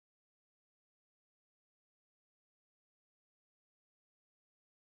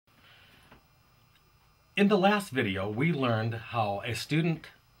In the last video, we learned how a student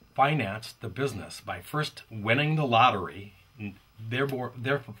financed the business by first winning the lottery,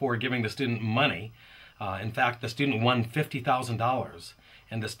 therefore giving the student money. In fact, the student won $50,000,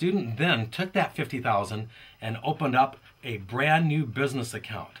 and the student then took that $50,000 and opened up a brand new business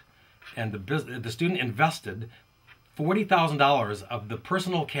account. And the student invested $40,000 of the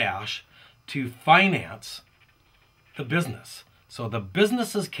personal cash to finance the business. So the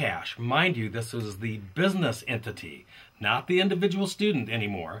business's cash, mind you, this is the business entity, not the individual student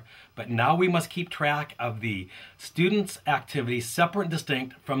anymore, but now we must keep track of the student's activity separate and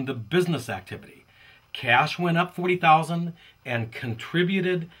distinct from the business activity. Cash went up $40,000 and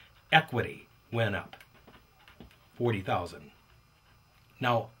contributed equity went up $40,000.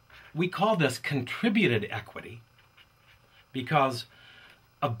 Now, we call this contributed equity because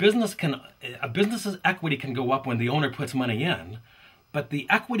a business's equity can go up when the owner puts money in, but the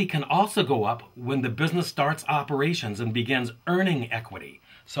equity can also go up when the business starts operations and begins earning equity.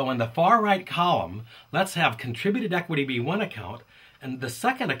 So in the far right column, let's have contributed equity be one account, and the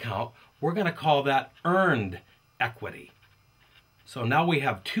second account, we're going to call that earned equity. So now we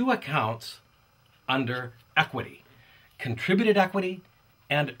have two accounts under equity: contributed equity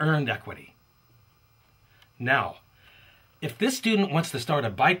and earned equity. Now, if this student wants to start a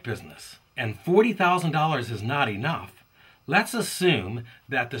bike business and $40,000 is not enough, let's assume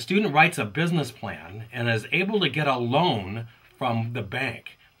that the student writes a business plan and is able to get a loan from the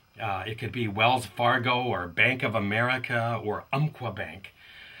bank. It could be Wells Fargo or Bank of America or Umpqua Bank.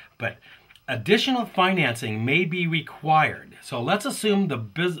 But additional financing may be required. So let's assume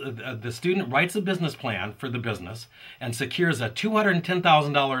the student writes a business plan for the business and secures a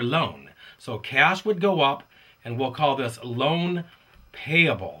 $210,000 loan. So cash would go up, and we'll call this loan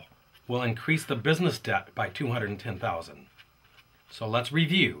payable. We'll increase the business debt by $210,000. So let's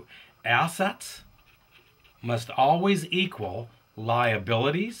review. Assets must always equal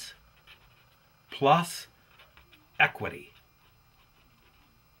liabilities plus equity.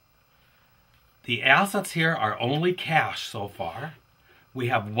 The assets here are only cash so far. We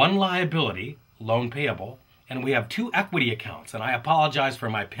have one liability, loan payable, and we have two equity accounts, and I apologize for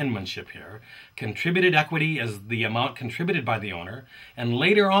my penmanship here. Contributed equity is the amount contributed by the owner, and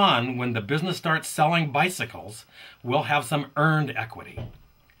later on, when the business starts selling bicycles, we'll have some earned equity.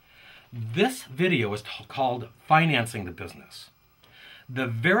 This video is called Financing the Business. The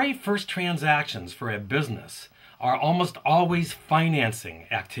very first transactions for a business are almost always financing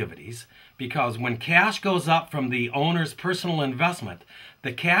activities, because when cash goes up from the owner's personal investment,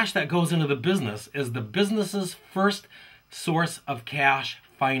 the cash that goes into the business is the business's first source of cash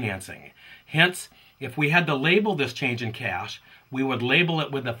financing. Hence, if we had to label this change in cash, we would label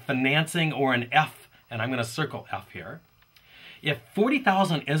it with a financing or an F, and I'm going to circle F here. If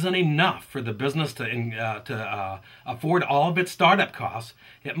 $40,000 isn't enough for the business to afford all of its startup costs,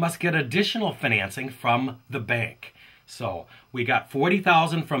 it must get additional financing from the bank. So we got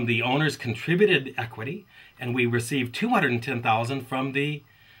 $40,000 from the owner's contributed equity, and we received $210,000 from the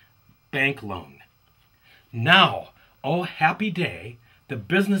bank loan. Now, oh happy day, the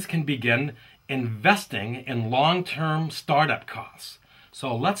business can begin investing in long-term startup costs.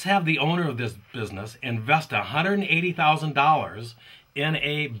 So let's have the owner of this business invest $180,000 in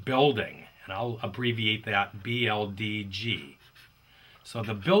a building, and I'll abbreviate that BLDG. So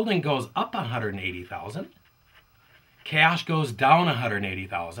the building goes up $180,000, cash goes down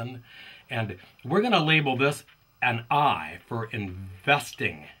 $180,000, and we're going to label this an I for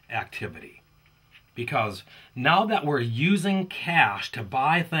investing activity. Because now that we're using cash to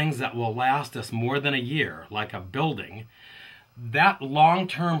buy things that will last us more than a year, like a building, that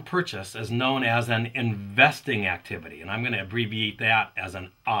long-term purchase is known as an investing activity, and I'm going to abbreviate that as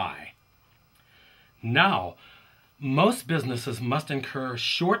an I. Now, most businesses must incur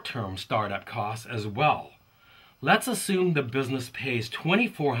short-term startup costs as well. Let's assume the business pays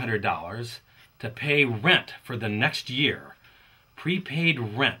 $2,400 to pay rent for the next year. Prepaid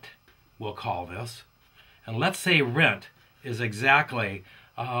rent, we'll call this. And let's say rent is exactly,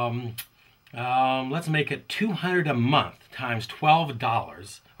 let's make it $200 a month times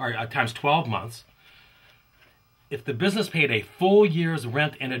 $12, or times 12 months. If the business paid a full year's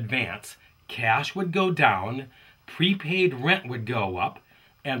rent in advance, cash would go down, prepaid rent would go up,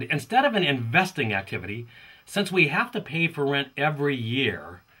 and instead of an investing activity, since we have to pay for rent every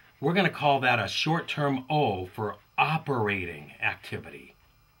year, we're going to call that a short-term O for operating activity.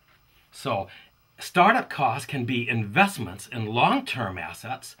 So startup costs can be investments in long-term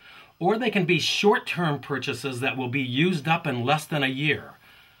assets, or they can be short-term purchases that will be used up in less than a year.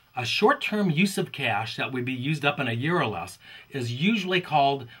 A short-term use of cash that would be used up in a year or less is usually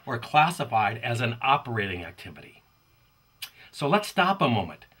called or classified as an operating activity. So let's stop a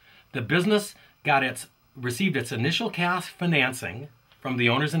moment. The business received its initial cash financing from the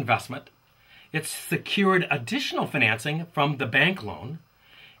owner's investment. It secured additional financing from the bank loan.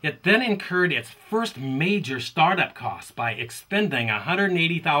 It then incurred its first major startup costs by expending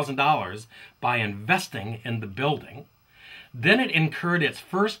 $180,000 by investing in the building. Then it incurred its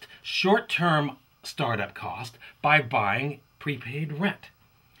first short-term startup cost by buying prepaid rent.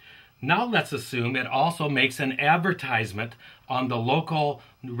 Now let's assume it also makes an advertisement on the local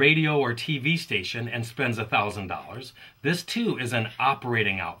radio or TV station and spends $1,000. This too is an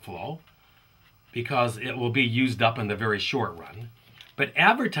operating outflow because it will be used up in the very short run. But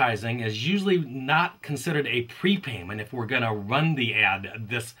advertising is usually not considered a prepayment if we're going to run the ad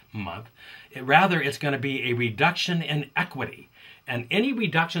this month. Rather, it's going to be a reduction in equity. And any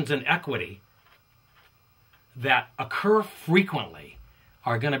reductions in equity that occur frequently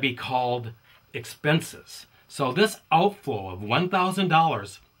are going to be called expenses. So this outflow of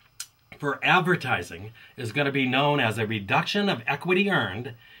 $1,000 for advertising is going to be known as a reduction of equity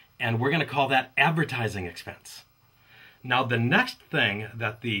earned, and we're going to call that advertising expense. Now, the next thing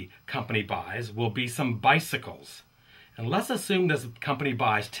that the company buys will be some bicycles. And let's assume this company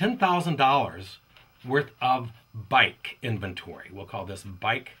buys $10,000 worth of bike inventory. We'll call this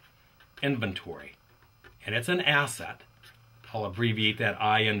bike inventory. And it's an asset. I'll abbreviate that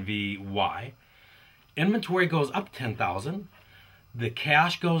INVY. Inventory goes up $10,000. The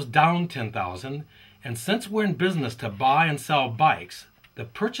cash goes down $10,000. And since we're in business to buy and sell bikes, the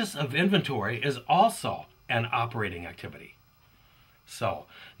purchase of inventory is also an operating activity. So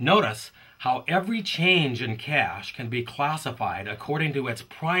notice how every change in cash can be classified according to its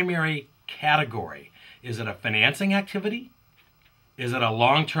primary category. Is it a financing activity? Is it a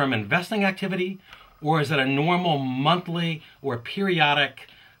long-term investing activity? Or is it a normal monthly or periodic,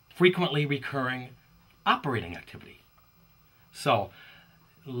 frequently recurring operating activity? So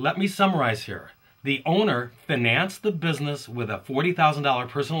let me summarize here. The owner financed the business with a $40,000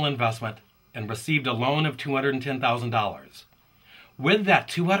 personal investment and received a loan of $210,000. With that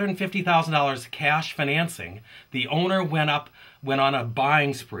 $250,000 cash financing, the owner went on a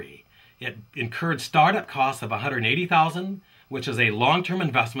buying spree. It incurred startup costs of $180,000, which is a long-term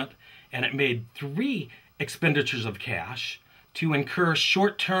investment, and it made 3 expenditures of cash to incur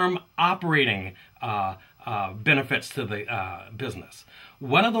short-term operating benefits to the business.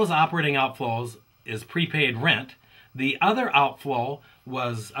 One of those operating outflows is prepaid rent. The other outflow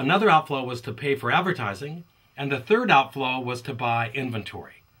was to pay for advertising, and the third outflow was to buy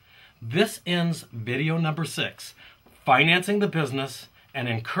inventory. This ends video number 6, financing the business and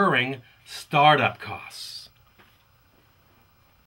incurring startup costs.